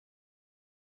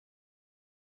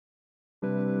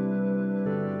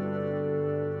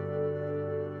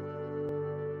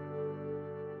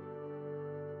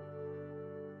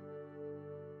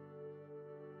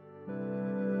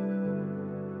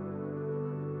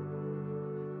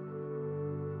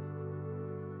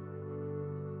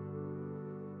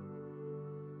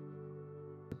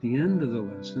the end of the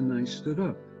lesson, I stood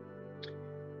up.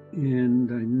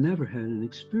 And I never had an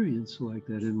experience like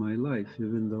that in my life,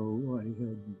 even though I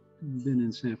had been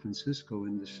in San Francisco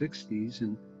in the 60s,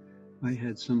 and I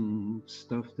had some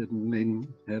stuff that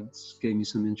gave me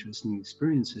some interesting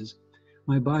experiences.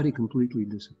 My body completely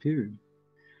disappeared.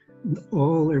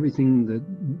 Everything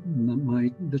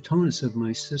the tonus of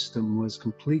my system was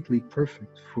completely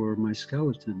perfect for my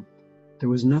skeleton. There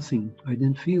was nothing. I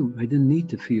didn't need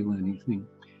to feel anything.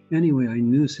 Anyway, I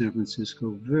knew San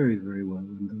Francisco very, very well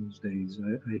in those days.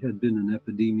 I had been an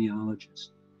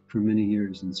epidemiologist for many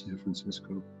years in San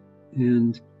Francisco.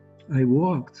 And I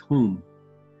walked home.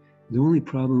 The only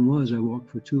problem was I walked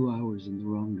for 2 hours in the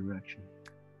wrong direction.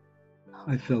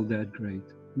 I felt that great.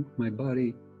 My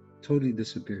body totally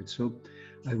disappeared. So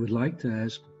I would like to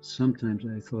ask, sometimes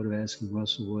I thought of asking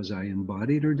Russell, was I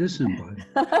embodied or disembodied?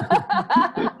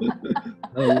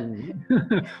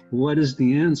 What is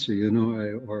the answer,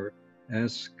 or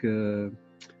ask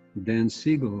Dan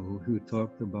Segal, who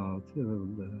talked about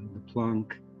the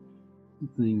Planck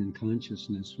thing in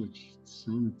consciousness, which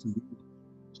sounded to me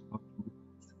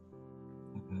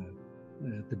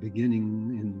at the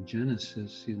beginning in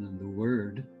Genesis, the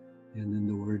Word, and then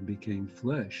the Word became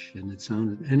flesh, and it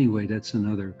sounded, anyway, that's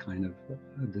another kind of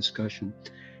discussion.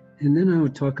 And then I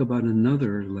would talk about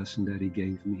another lesson that he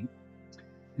gave me,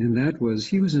 and that was,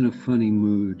 he was in a funny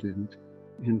mood,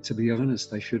 and to be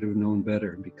honest, I should have known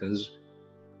better, because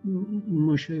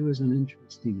Moshe was an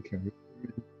interesting character,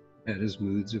 had his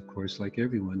moods, of course, like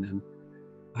everyone, and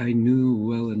I knew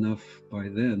well enough by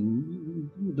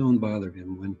then, don't bother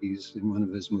him when he's in one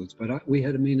of his moods. But we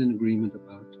had made an agreement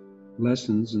about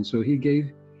lessons, and so he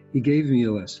gave me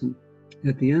a lesson.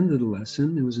 At the end of the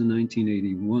lesson, it was in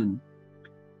 1981,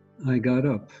 I got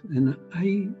up, and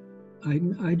I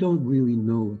don't really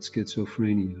know what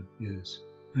schizophrenia is.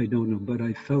 I don't know, but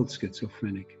I felt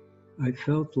schizophrenic. I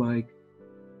felt like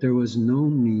there was no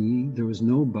me, there was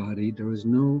no body, there was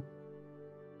no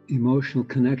emotional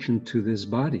connection to this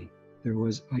body.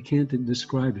 I can't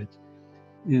describe it.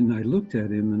 And I looked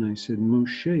at him and I said,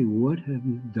 Moshe, what have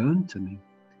you done to me?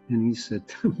 And he said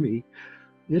to me,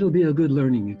 it'll be a good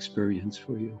learning experience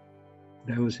for you.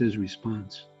 That was his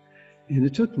response. And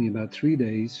it took me about 3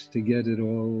 days to get it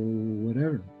all,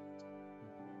 whatever.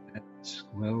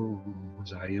 Well,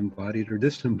 was I embodied or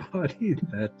disembodied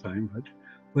at that time? But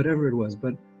whatever it was.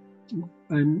 But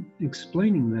I'm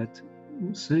explaining that,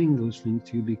 saying those things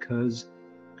to you because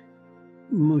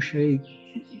Moshe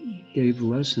gave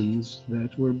lessons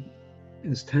that were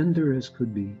as tender as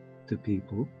could be to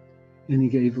people, and he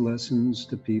gave lessons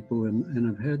to people, and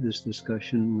I've had this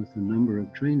discussion with a number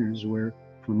of trainers where,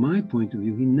 from my point of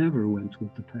view, he never went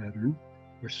with the pattern,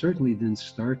 or certainly didn't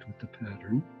start with the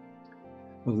pattern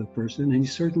of the person, and he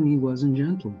certainly wasn't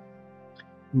gentle,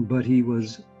 but he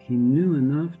knew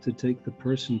enough to take the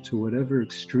person to whatever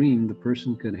extreme the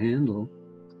person could handle,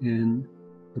 and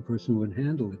the person would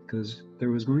handle it, because there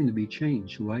was going to be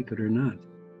change, like it or not.